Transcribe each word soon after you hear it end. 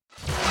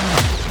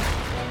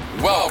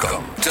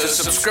Welcome to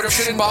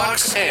Subscription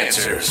Box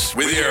Answers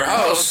with your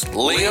host,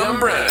 Liam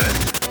Brennan.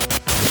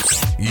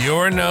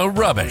 You're no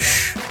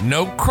rubbish,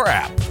 no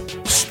crap,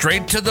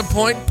 straight to the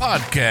point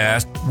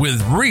podcast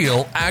with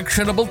real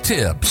actionable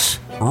tips,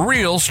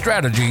 real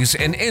strategies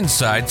and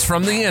insights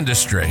from the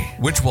industry,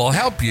 which will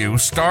help you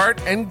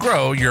start and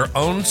grow your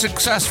own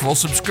successful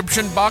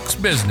subscription box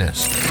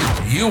business.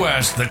 You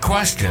ask the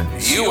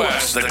questions. You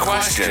ask the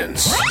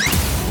questions.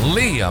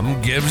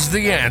 Liam gives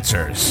the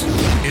answers.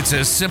 It's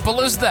as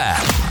simple as that.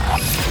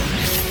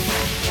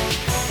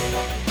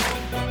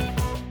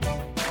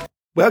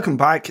 Welcome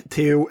back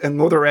to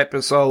another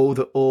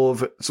episode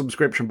of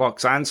Subscription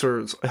Box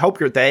Answers. I hope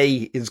your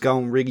day is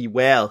going really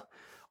well.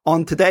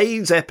 On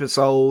today's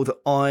episode,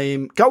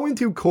 I'm going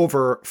to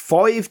cover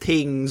 5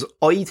 things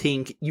I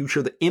think you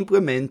should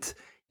implement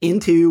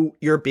into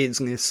your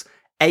business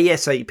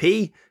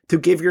ASAP to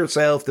give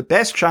yourself the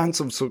best chance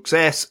of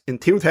success in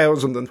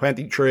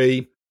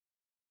 2023,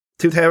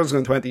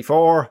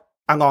 2024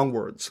 and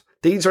onwards.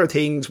 These are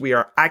things we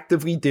are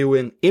actively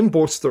doing in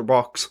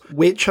BusterBox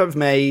which have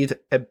made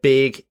a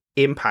big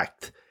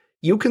impact.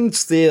 You can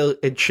still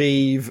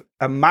achieve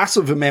a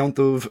massive amount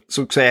of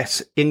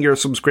success in your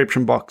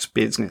subscription box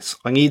business.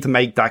 I need to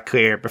make that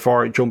clear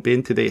before I jump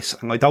into this,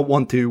 and I don't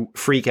want to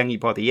freak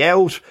anybody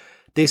out.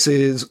 This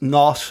is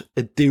not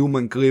a doom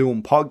and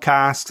gloom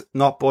podcast,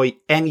 not by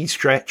any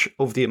stretch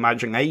of the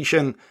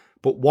imagination,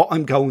 but what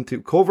I'm going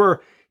to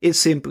cover is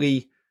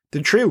simply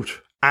the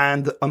truth.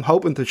 And I'm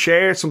hoping to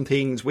share some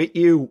things with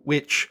you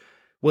which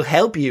will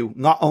help you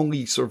not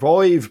only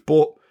survive,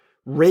 but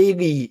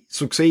really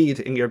succeed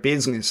in your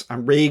business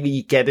and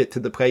really get it to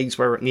the place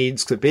where it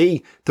needs to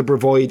be to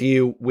provide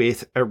you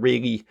with a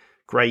really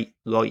great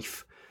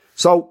life.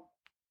 So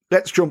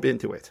let's jump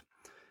into it.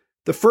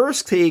 The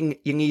first thing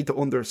you need to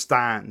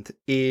understand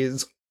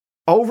is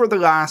over the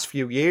last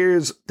few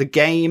years, the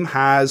game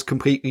has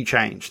completely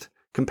changed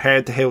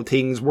compared to how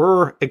things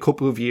were a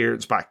couple of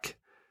years back.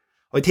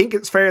 I think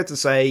it's fair to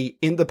say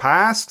in the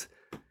past,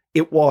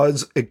 it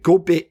was a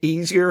good bit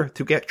easier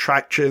to get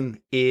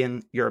traction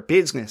in your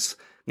business.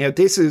 Now,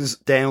 this is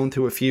down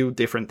to a few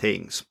different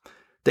things.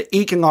 The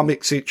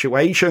economic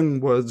situation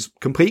was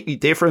completely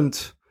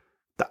different.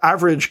 The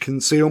average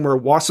consumer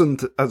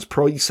wasn't as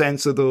price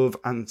sensitive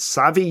and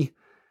savvy,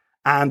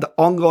 and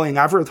online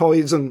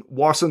advertising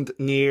wasn't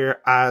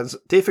near as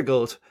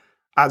difficult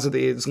as it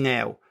is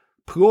now.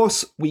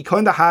 Plus, we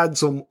kind of had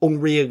some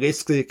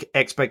unrealistic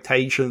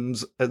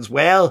expectations as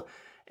well.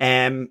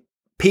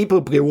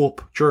 People blew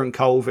up during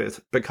COVID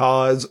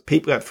because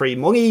people had free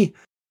money.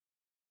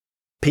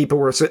 People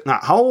were sitting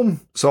at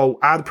home, so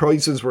ad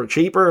prices were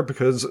cheaper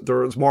because there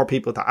was more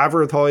people to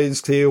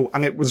advertise to,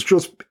 and it was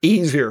just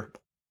easier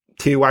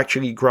to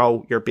actually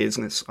grow your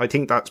business. I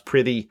think that's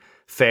pretty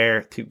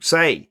fair to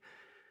say.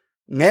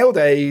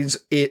 Nowadays,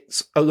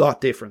 it's a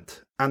lot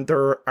different, and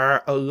there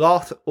are a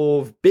lot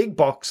of big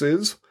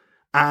boxes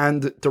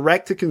and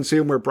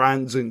direct-to-consumer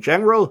brands in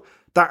general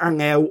that are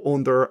now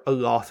under a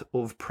lot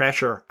of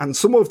pressure. And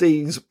some of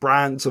these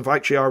brands have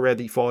actually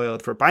already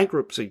filed for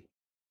bankruptcy.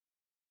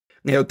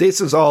 Now,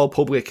 this is all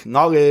public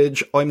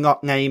knowledge. I'm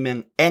not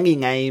naming any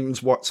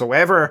names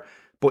whatsoever,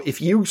 but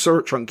if you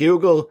search on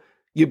Google,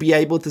 you'll be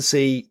able to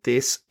see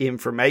this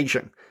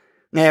information.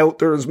 Now,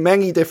 there's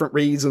many different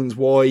reasons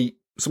why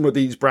some of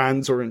these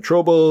brands are in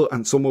trouble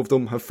and some of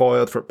them have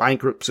filed for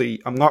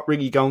bankruptcy. I'm not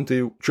really going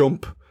to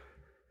jump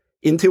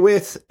into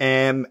it,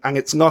 and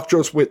it's not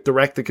just with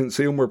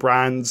direct-to-consumer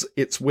brands,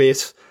 it's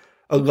with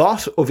a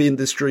lot of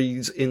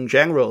industries in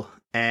general,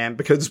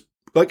 because,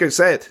 like I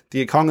said,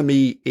 the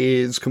economy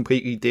is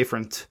completely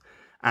different,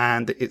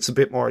 and it's a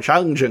bit more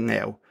challenging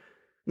now.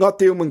 Not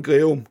doom and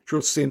gloom,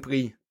 just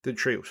simply the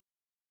truth.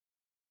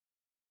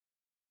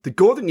 The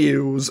good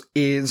news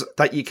is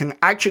that you can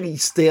actually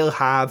still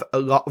have a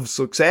lot of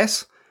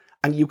success,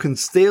 and you can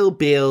still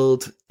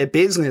build a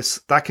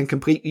business that can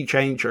completely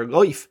change your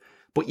life.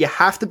 But you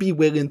have to be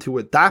willing to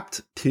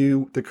adapt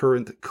to the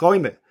current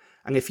climate.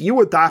 And if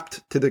you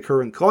adapt to the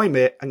current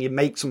climate and you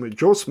make some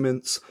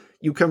adjustments,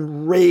 you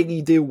can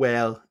really do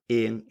well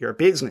in your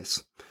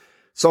business.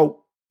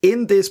 So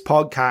in this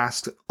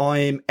podcast,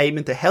 I'm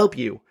aiming to help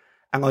you,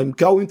 and I'm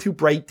going to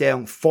break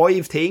down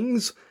 5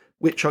 things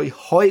which I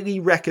highly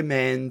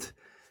recommend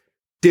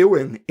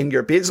doing in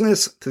your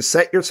business to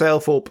set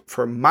yourself up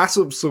for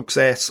massive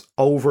success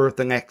over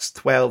the next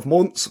 12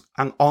 months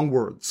and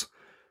onwards.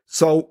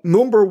 So,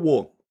 number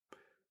 1,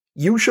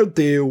 you should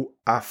do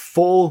a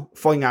full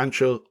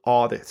financial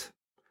audit.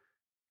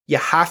 You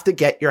have to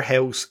get your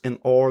house in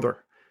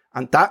order.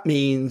 And that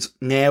means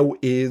now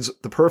is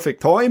the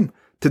perfect time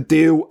to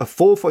do a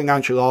full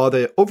financial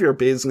audit of your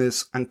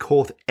business and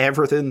cut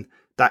everything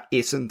that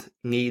isn't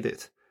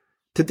needed.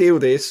 To do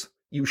this,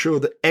 you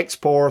should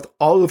export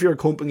all of your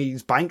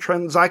company's bank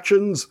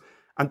transactions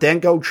and then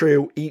go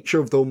through each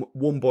of them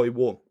one by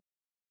one.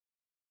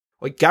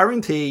 I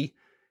guarantee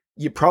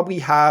you probably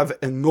have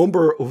a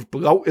number of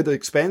bloated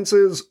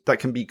expenses that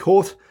can be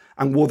cut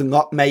and would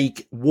not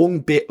make one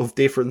bit of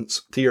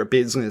difference to your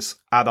business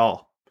at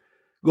all.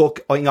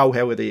 Look, I know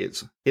how it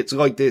is. It's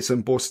like this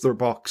in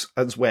BusterBox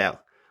as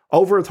well.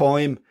 Over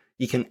time,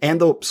 you can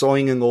end up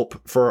signing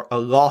up for a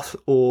lot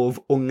of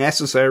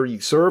unnecessary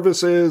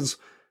services,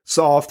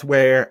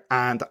 software,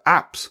 and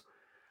apps.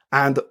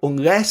 And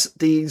unless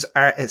these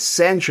are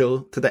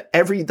essential to the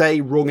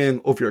everyday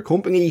running of your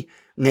company,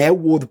 now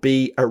would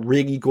be a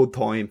really good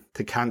time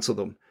to cancel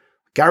them.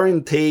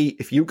 Guarantee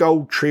if you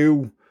go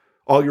through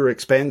all your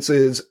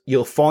expenses,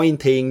 you'll find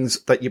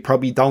things that you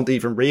probably don't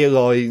even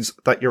realize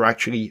that you're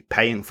actually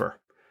paying for.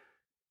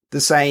 The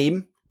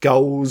same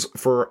goes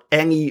for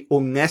any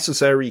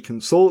unnecessary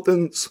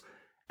consultants,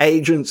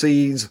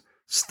 agencies,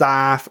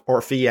 staff,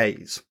 or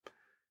VAs.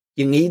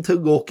 You need to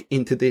look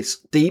into this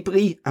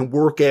deeply and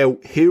work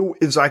out who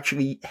is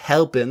actually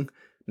helping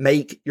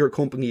make your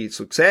company a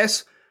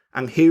success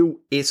and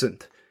who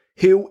isn't.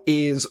 Who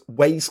is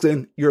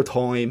wasting your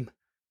time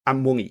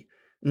and money.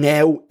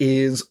 Now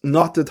is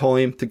not the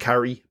time to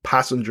carry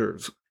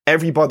passengers.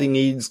 Everybody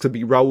needs to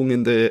be rowing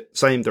in the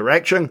same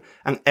direction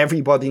and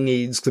everybody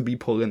needs to be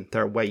pulling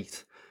their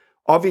weight.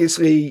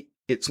 Obviously,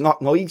 it's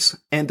not nice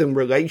ending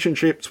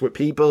relationships with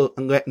people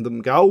and letting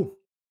them go.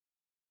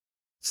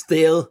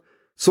 Still,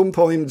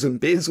 sometimes in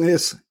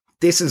business,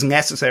 this is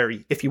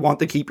necessary if you want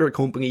to keep your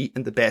company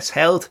in the best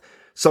health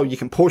so you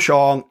can push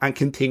on and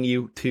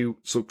continue to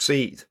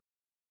succeed.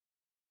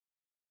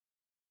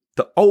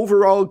 The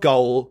overall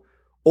goal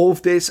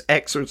of this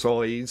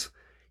exercise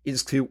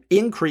is to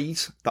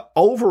increase the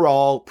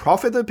overall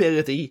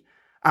profitability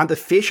and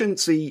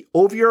efficiency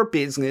of your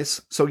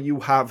business so you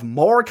have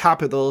more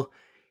capital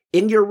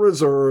in your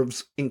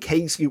reserves in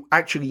case you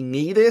actually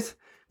need it,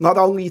 not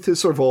only to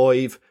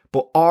survive,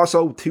 but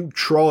also to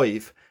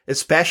thrive,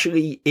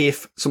 especially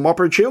if some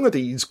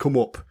opportunities come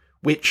up,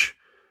 which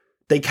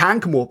they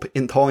can come up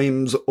in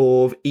times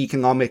of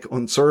economic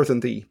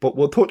uncertainty, but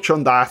we'll touch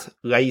on that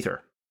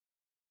later.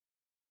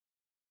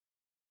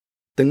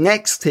 The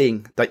next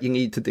thing that you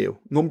need to do,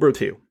 number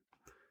 2,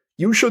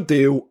 you should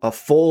do a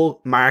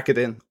full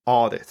marketing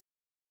audit.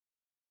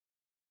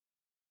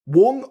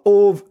 One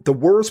of the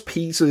worst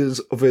pieces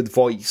of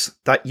advice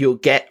that you'll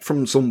get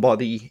from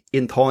somebody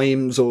in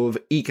times of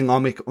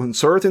economic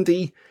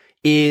uncertainty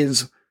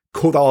is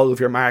cut all of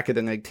your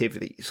marketing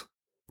activities.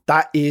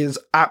 That is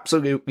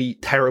absolutely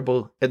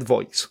terrible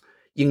advice.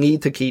 You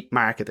need to keep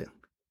marketing.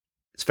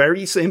 It's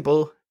very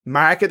simple.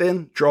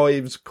 Marketing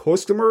drives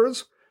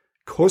customers.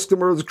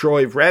 Customers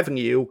drive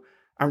revenue,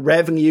 and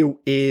revenue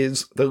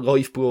is the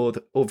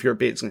lifeblood of your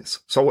business.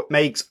 So it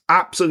makes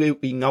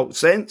absolutely no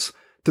sense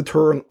to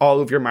turn all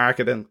of your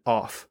marketing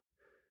off.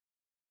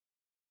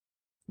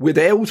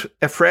 Without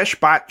a fresh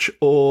batch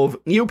of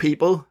new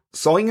people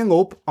signing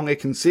up on a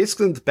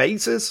consistent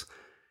basis,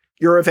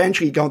 you're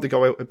eventually going to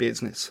go out of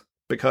business,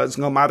 because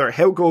no matter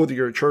how good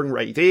your churn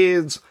rate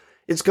is,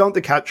 it's going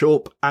to catch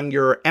up and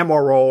your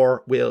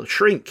MRR will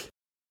shrink.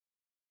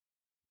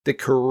 The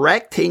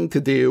correct thing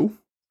to do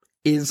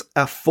is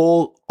a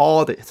full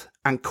audit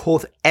and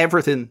cut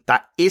everything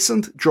that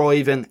isn't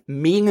driving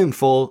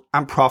meaningful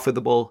and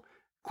profitable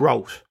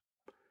growth.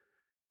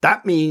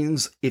 That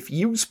means if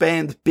you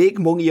spend big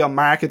money on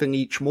marketing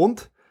each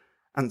month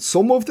and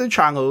some of the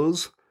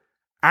channels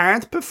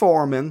aren't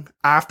performing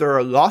after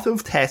a lot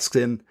of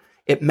testing,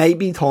 it may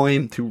be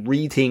time to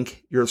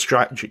rethink your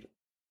strategy.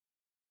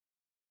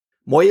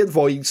 My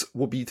advice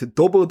would be to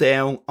double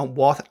down on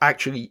what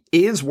actually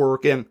is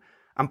working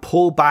and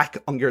pull back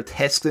on your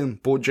testing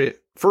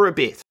budget for a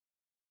bit.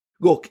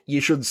 Look,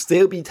 you should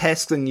still be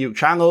testing new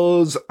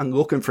channels and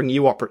looking for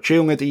new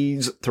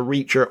opportunities to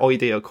reach your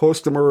ideal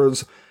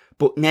customers,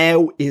 but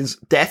now is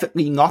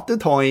definitely not the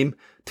time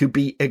to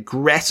be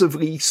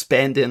aggressively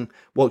spending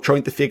while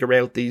trying to figure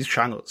out these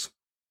channels.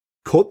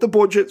 Cut the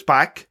budgets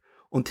back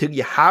until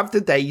you have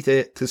the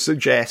data to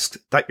suggest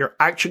that you're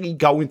actually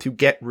going to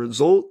get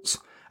results,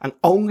 and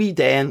only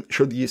then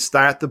should you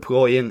start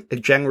deploying a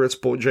generous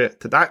budget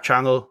to that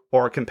channel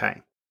or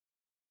campaign.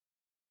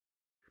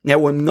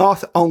 Now, I'm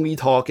not only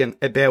talking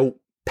about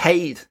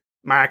paid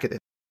marketing,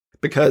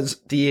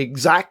 because the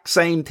exact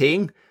same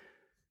thing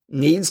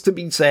needs to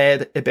be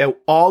said about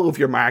all of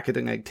your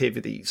marketing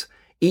activities,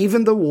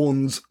 even the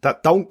ones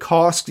that don't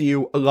cost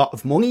you a lot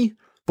of money,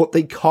 but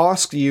they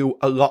cost you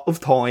a lot of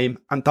time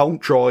and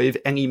don't drive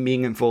any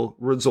meaningful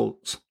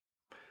results.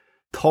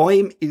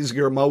 Time is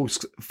your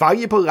most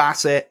valuable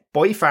asset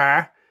by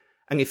far,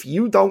 and if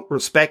you don't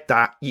respect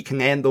that, you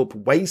can end up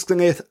wasting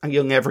it and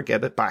you'll never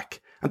get it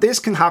back. And this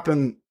can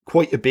happen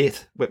quite a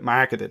bit with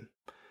marketing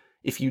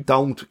if you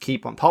don't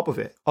keep on top of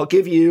it. I'll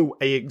give you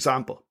an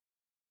example.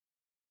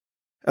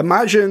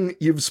 Imagine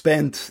you've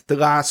spent the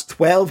last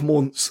 12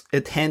 months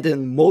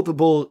attending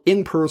multiple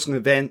in-person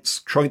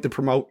events trying to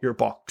promote your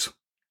box.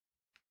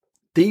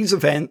 These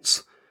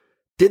events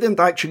didn't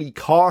actually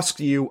cost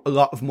you a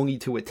lot of money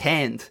to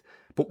attend,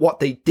 but what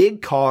they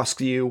did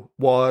cost you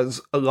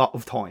was a lot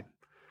of time.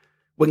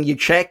 When you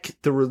check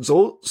the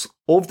results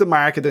of the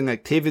marketing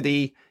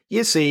activity,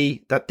 you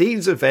see that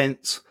these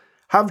events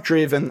have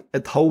driven a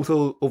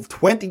total of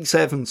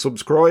 27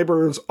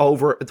 subscribers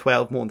over a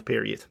 12-month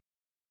period.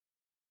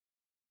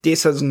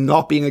 this has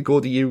not been a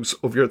good use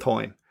of your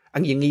time,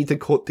 and you need to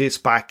cut this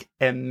back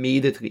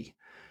immediately.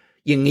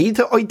 You need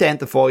to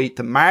identify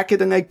the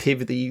marketing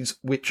activities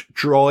which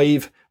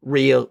drive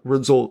real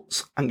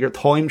results, and your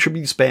time should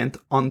be spent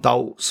on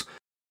those.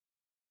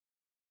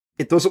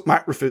 It doesn't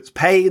matter if it's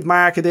paid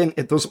marketing,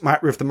 it doesn't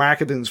matter if the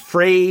marketing's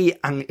free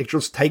and it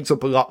just takes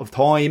up a lot of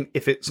time.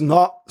 If it's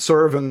not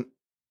serving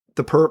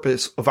the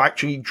purpose of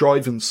actually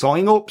driving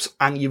sign-ups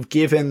and you've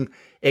given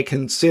a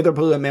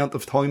considerable amount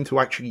of time to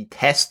actually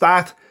test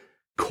that,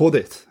 cut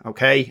it,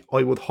 okay?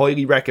 I would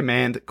highly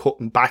recommend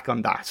cutting back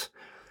on that.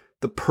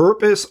 The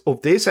purpose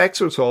of this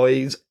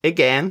exercise,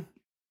 again,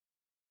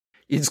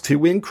 is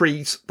to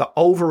increase the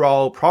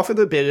overall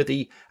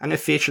profitability and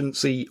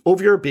efficiency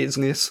of your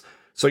business,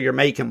 so you're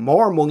making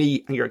more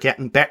money and you're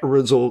getting better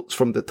results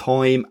from the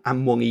time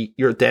and money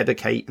you're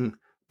dedicating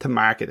to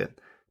marketing.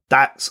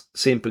 That's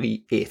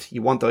simply it.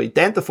 You want to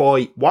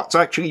identify what's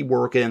actually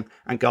working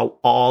and go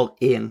all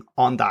in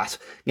on that.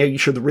 Now, you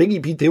should really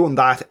be doing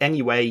that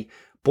anyway,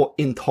 but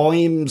in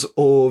times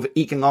of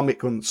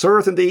economic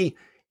uncertainty,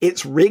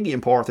 it's really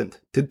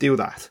important to do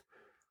that.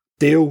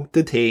 Do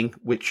the thing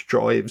which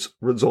drives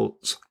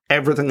results.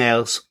 Everything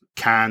else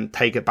can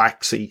take a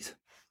back seat.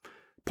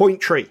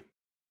 Point 3.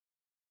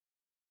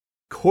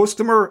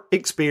 Customer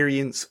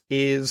experience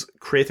is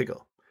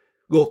critical.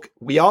 Look,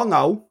 we all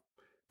know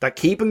that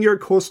keeping your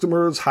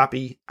customers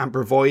happy and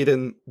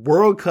providing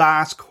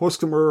world-class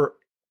customer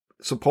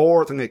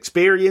support and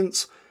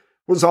experience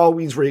was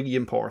always really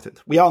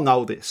important. We all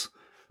know this.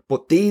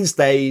 But these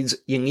days,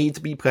 you need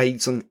to be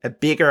placing a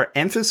bigger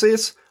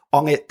emphasis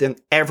on it than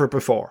ever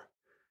before.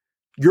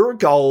 Your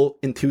goal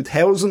in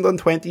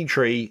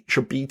 2023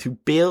 should be to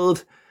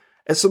build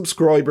a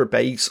subscriber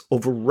base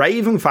of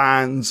raving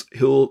fans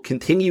who'll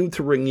continue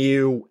to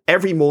renew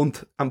every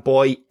month and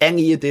buy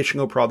any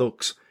additional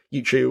products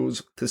you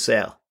choose to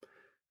sell.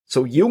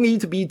 So you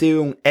need to be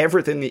doing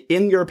everything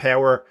in your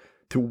power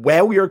to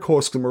wow your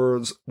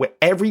customers with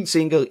every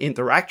single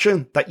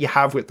interaction that you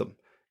have with them.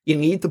 You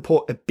need to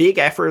put a big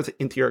effort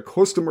into your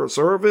customer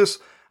service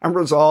and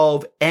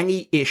resolve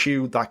any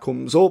issue that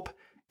comes up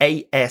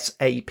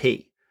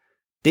ASAP.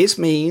 This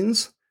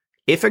means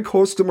if a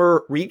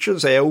customer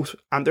reaches out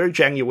and they're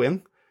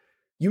genuine,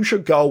 you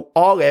should go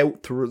all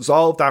out to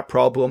resolve that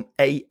problem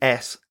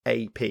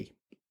ASAP.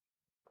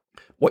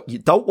 What you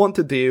don't want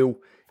to do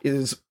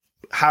is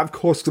have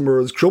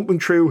customers jumping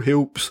through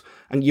hoops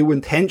and you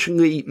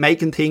intentionally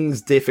making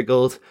things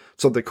difficult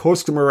so the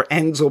customer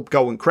ends up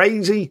going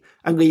crazy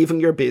and leaving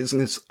your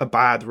business a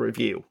bad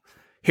review.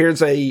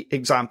 Here's an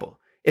example.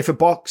 If a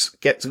box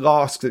gets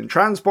lost in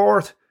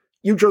transport,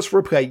 you just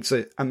replace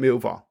it and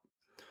move on.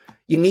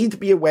 You need to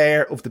be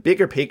aware of the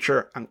bigger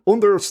picture and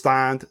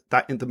understand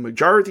that in the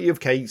majority of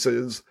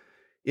cases,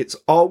 it's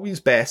always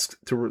best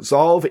to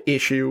resolve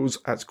issues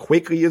as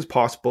quickly as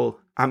possible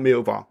and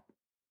move on.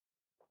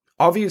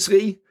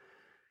 Obviously,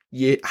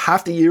 you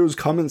have to use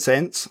common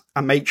sense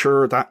and make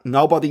sure that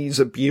nobody's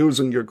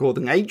abusing your good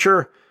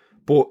nature,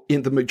 but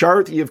in the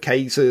majority of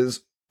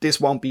cases, this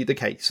won't be the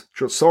case.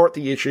 Just sort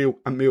the issue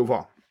and move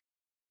on.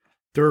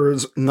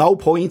 There's no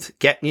point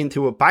getting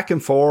into a back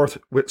and forth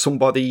with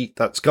somebody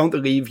that's going to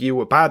leave you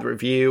a bad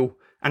review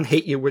and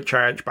hit you with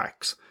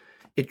chargebacks.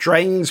 It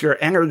drains your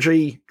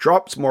energy,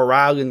 drops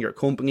morale in your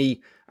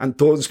company, and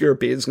does your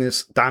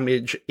business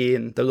damage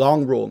in the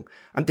long run.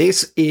 And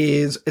this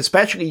is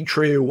especially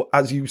true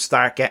as you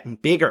start getting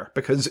bigger,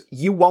 because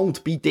you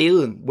won't be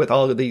dealing with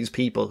all of these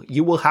people.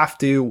 You will have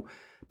to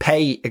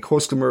pay a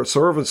customer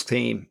service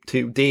team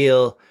to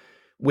deal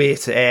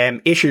with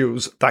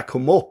issues that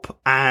come up.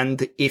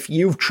 And if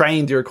you've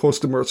trained your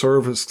customer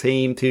service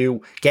team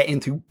to get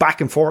into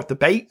back and forth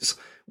debates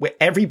with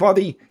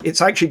everybody, it's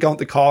actually going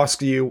to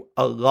cost you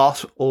a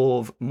lot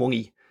of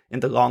money in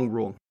the long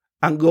run.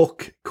 And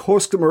look,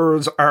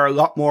 customers are a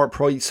lot more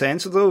price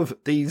sensitive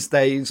these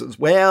days as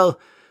well,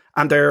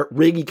 and they're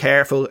really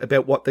careful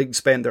about what they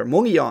spend their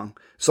money on.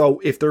 So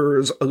if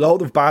there's a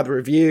load of bad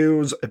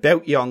reviews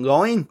about you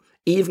online,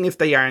 even if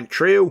they aren't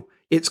true,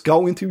 it's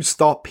going to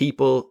stop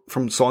people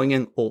from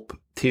signing up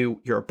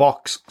to your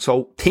box.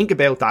 So think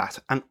about that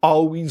and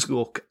always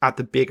look at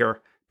the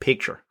bigger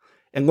picture.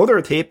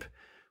 Another tip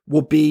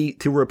would be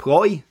to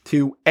reply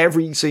to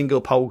every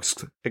single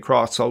post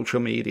across social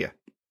media.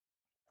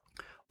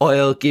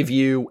 I'll give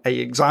you an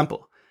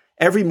example.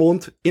 Every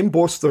month in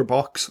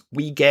BusterBox,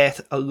 we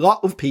get a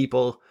lot of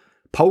people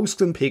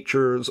posting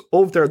pictures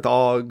of their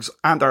dogs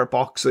and our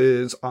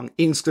boxes on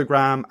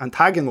Instagram and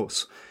tagging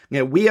us.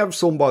 Now, we have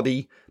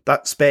somebody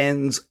that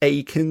spends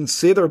a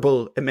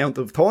considerable amount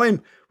of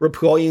time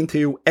replying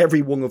to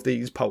every one of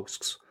these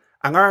posts.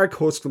 And our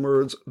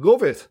customers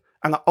love it.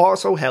 And it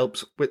also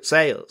helps with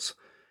sales.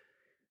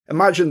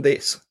 Imagine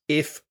this.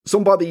 If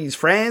somebody's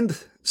friend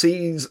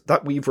sees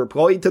that we've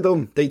replied to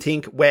them, they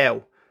think,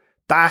 wow,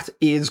 that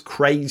is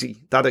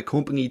crazy that a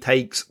company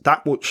takes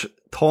that much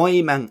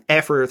time and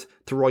effort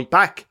to write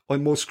back. I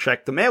must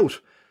check them out.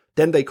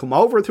 Then they come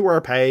over to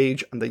our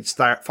page and they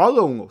start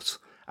following us.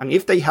 And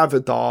if they have a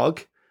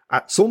dog,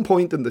 at some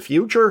point in the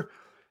future,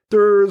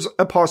 there's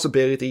a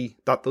possibility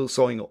that they'll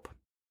sign up.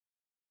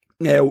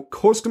 Now,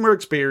 customer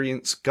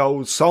experience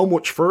goes so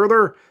much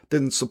further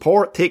than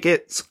support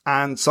tickets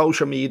and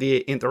social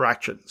media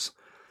interactions.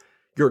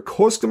 Your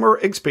customer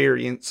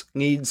experience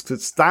needs to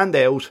stand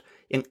out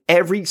in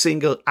every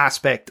single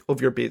aspect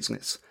of your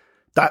business.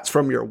 That's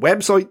from your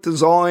website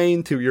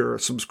design to your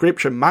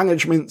subscription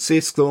management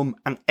system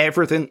and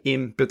everything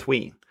in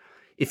between.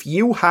 If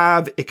you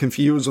have a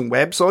confusing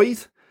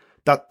website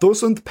that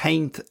doesn't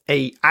paint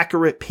an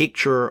accurate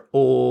picture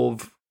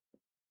of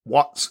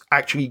what's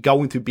actually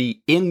going to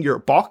be in your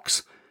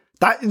box,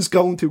 that is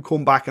going to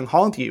come back and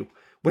haunt you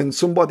when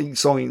somebody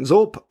signs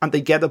up and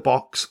they get a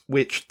box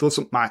which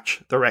doesn't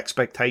match their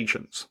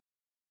expectations.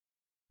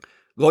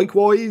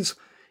 Likewise,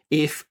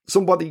 if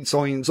somebody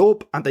signs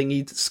up and they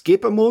need to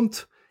skip a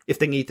month, if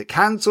they need to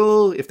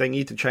cancel, if they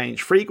need to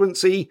change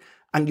frequency,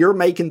 and you're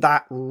making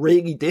that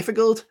really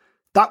difficult,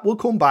 that will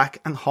come back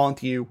and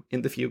haunt you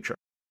in the future.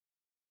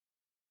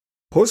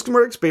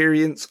 Customer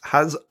experience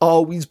has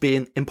always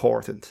been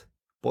important,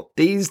 but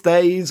these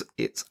days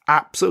it's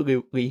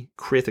absolutely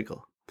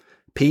critical.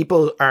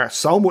 People are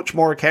so much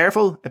more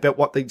careful about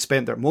what they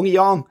spend their money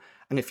on,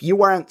 and if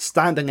you aren't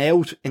standing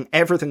out in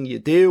everything you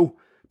do,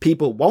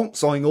 people won't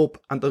sign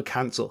up and they'll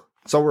cancel.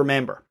 So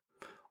remember,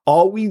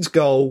 always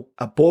go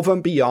above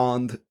and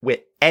beyond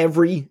with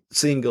every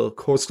single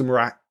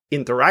customer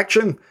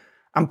interaction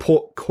and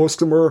put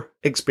customer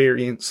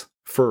experience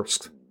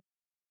first.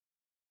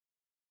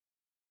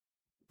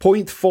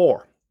 Point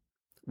 4,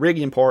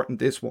 really important,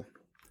 this one.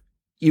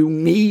 You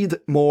need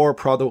more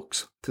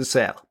products to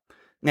sell.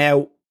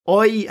 Now,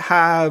 I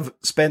have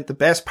spent the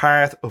best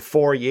part of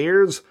 4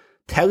 years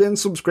telling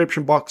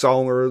subscription box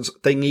owners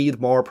they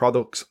need more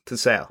products to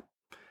sell.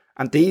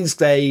 And these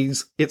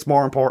days, it's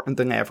more important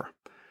than ever.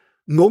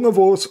 None of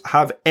us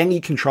have any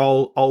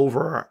control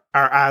over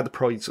our ad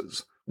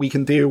prices. We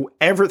can do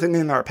everything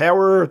in our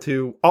power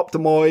to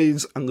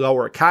optimize and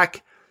lower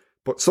CAC,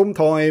 but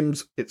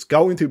sometimes it's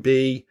going to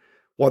be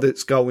what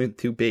it's going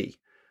to be.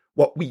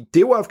 What we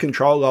do have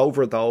control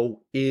over,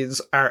 though, is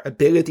our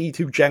ability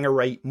to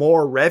generate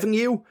more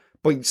revenue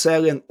by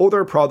selling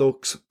other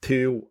products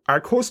to our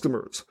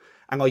customers.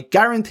 And I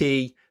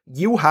guarantee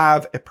you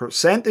have a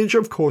percentage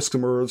of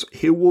customers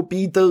who will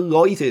be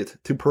delighted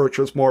to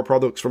purchase more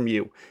products from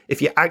you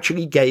if you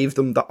actually gave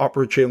them the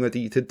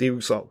opportunity to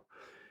do so.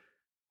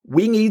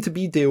 We need to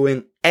be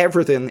doing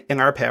everything in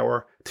our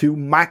power to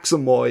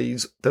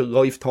maximize the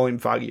lifetime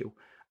value.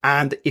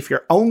 And if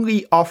you're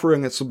only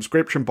offering a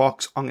subscription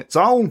box on its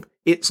own,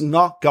 it's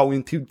not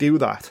going to do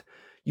that.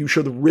 You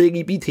should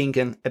really be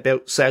thinking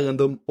about selling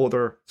them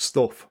other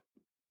stuff.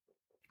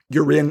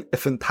 You're in a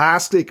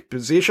fantastic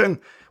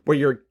position where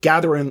you're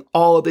gathering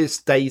all of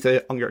this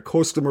data on your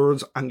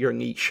customers and your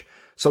niche.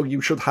 So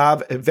you should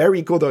have a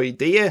very good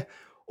idea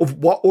of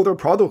what other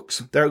products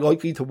they're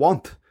likely to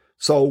want.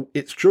 So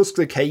it's just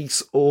a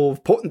case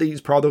of putting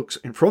these products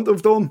in front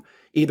of them,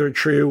 either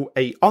through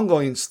an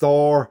online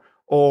store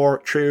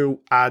or through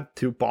add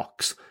to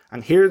box.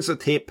 And here's a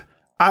tip.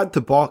 Add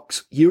to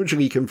box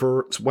usually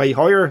converts way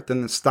higher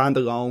than a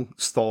standalone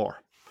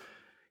store.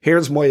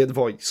 Here's my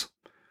advice.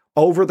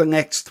 Over the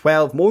next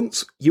 12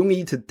 months, you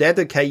need to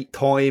dedicate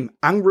time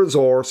and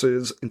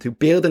resources into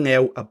building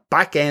out a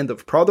back end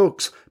of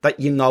products that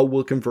you know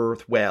will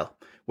convert well.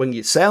 When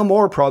you sell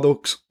more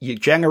products, you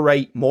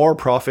generate more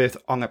profit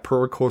on a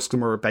per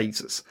customer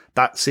basis.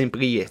 That's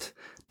simply it.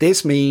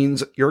 This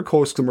means your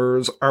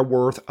customers are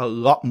worth a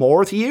lot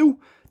more to you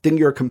than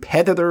your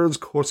competitors'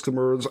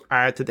 customers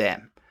are to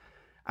them.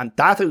 And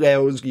that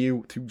allows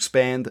you to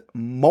spend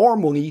more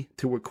money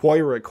to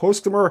acquire a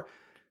customer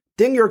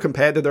than your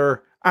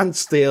competitor and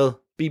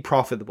still be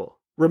profitable.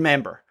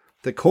 Remember,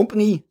 the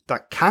company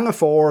that can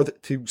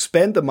afford to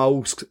spend the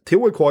most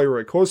to acquire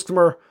a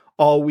customer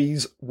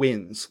always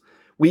wins.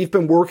 We've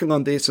been working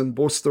on this in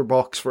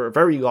BusterBox for a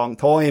very long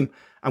time,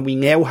 and we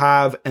now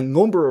have a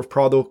number of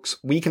products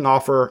we can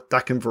offer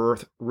that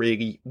convert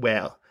really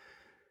well.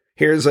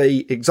 Here's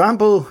an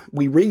example.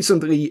 We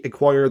recently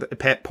acquired a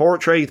pet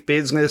portrait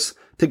business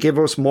to give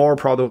us more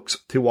products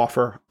to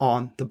offer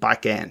on the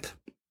back end.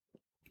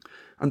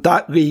 And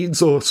that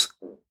leads us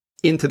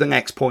into the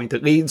next point.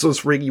 It leads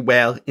us really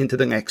well into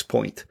the next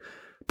point.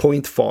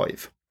 Point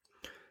 5.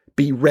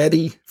 Be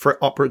ready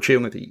for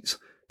opportunities.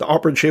 The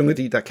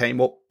opportunity that came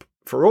up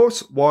for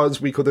us was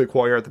we could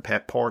acquire the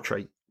pet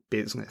portrait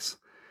business.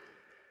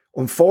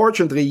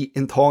 Unfortunately,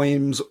 in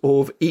times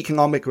of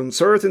economic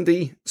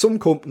uncertainty, some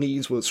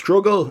companies will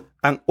struggle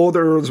and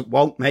others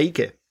won't make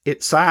it.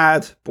 It's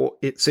sad, but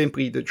it's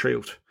simply the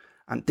truth.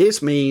 And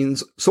this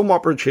means some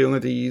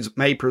opportunities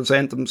may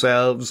present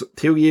themselves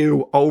to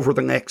you over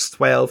the next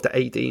 12 to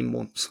 18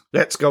 months.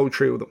 Let's go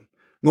through them.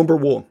 Number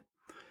 1,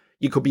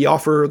 you could be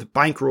offered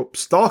bankrupt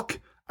stock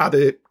at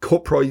a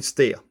cut price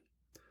deal.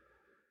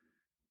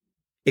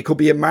 It could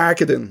be a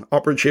marketing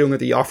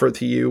opportunity offered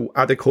to you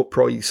at a cut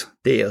price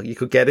deal. You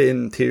could get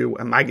into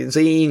a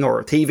magazine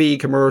or a TV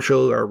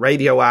commercial or a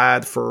radio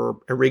ad for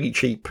a really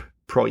cheap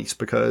price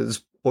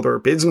because other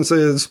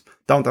businesses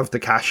don't have the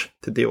cash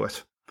to do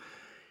it.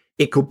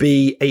 It could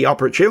be an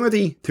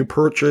opportunity to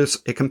purchase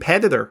a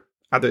competitor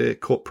at a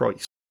cut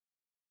price.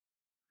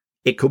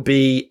 It could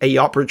be an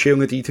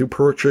opportunity to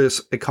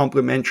purchase a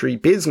complementary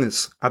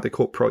business at a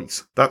cut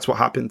price. That's what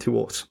happened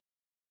to us.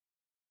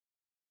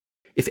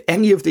 If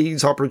any of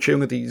these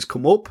opportunities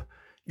come up,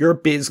 your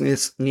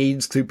business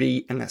needs to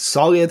be in a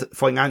solid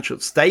financial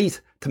state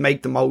to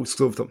make the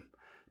most of them.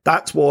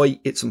 That's why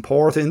it's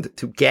important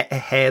to get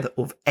ahead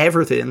of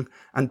everything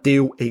and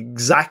do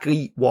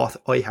exactly what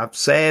I have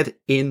said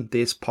in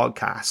this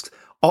podcast.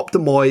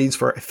 Optimize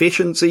for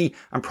efficiency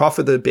and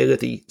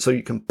profitability so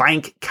you can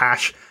bank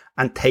cash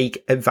and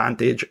take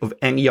advantage of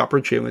any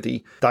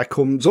opportunity that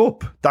comes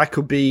up. That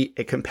could be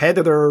a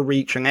competitor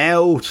reaching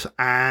out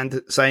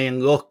and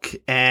saying, look,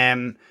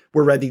 we're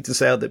ready to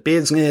sell the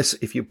business.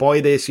 If you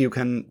buy this, you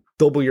can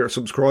double your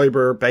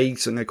subscriber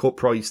base in a cut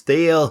price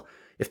deal.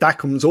 If that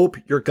comes up,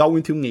 you're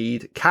going to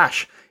need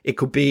cash. It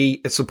could be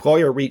a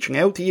supplier reaching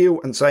out to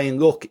you and saying,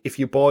 look, if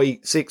you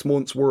buy 6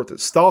 months worth of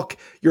stock,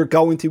 you're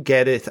going to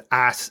get it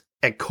at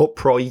a cut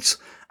price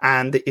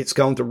and it's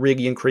going to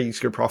really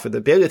increase your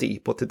profitability.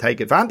 But to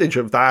take advantage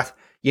of that,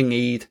 you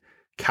need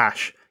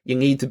cash. You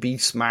need to be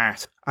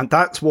smart. And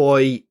that's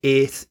why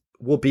it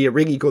would be a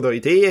really good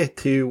idea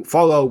to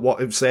follow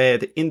what I've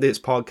said in this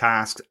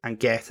podcast and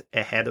get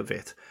ahead of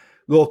it.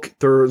 Look,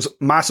 there's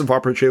massive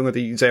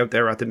opportunities out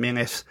there at the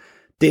minute.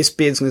 This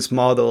business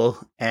model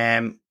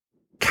can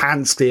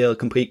still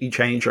completely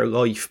change your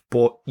life,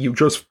 but you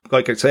just,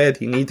 like I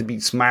said, you need to be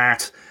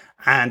smart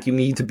and you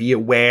need to be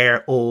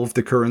aware of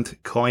the current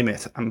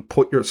climate and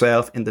put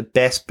yourself in the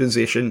best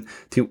position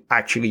to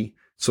actually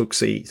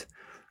succeed.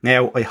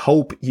 Now, I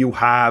hope you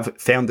have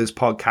found this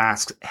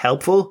podcast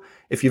helpful.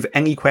 If you have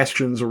any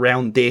questions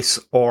around this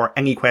or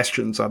any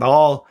questions at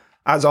all,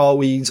 as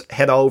always,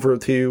 head over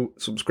to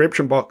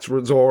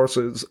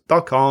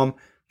subscriptionboxresources.com,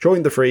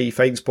 join the free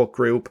Facebook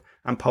group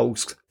and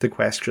post the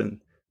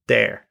question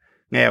there.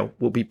 Now,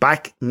 we'll be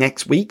back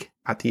next week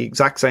at the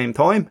exact same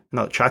time and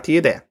I'll chat to you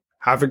then.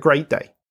 Have a great day.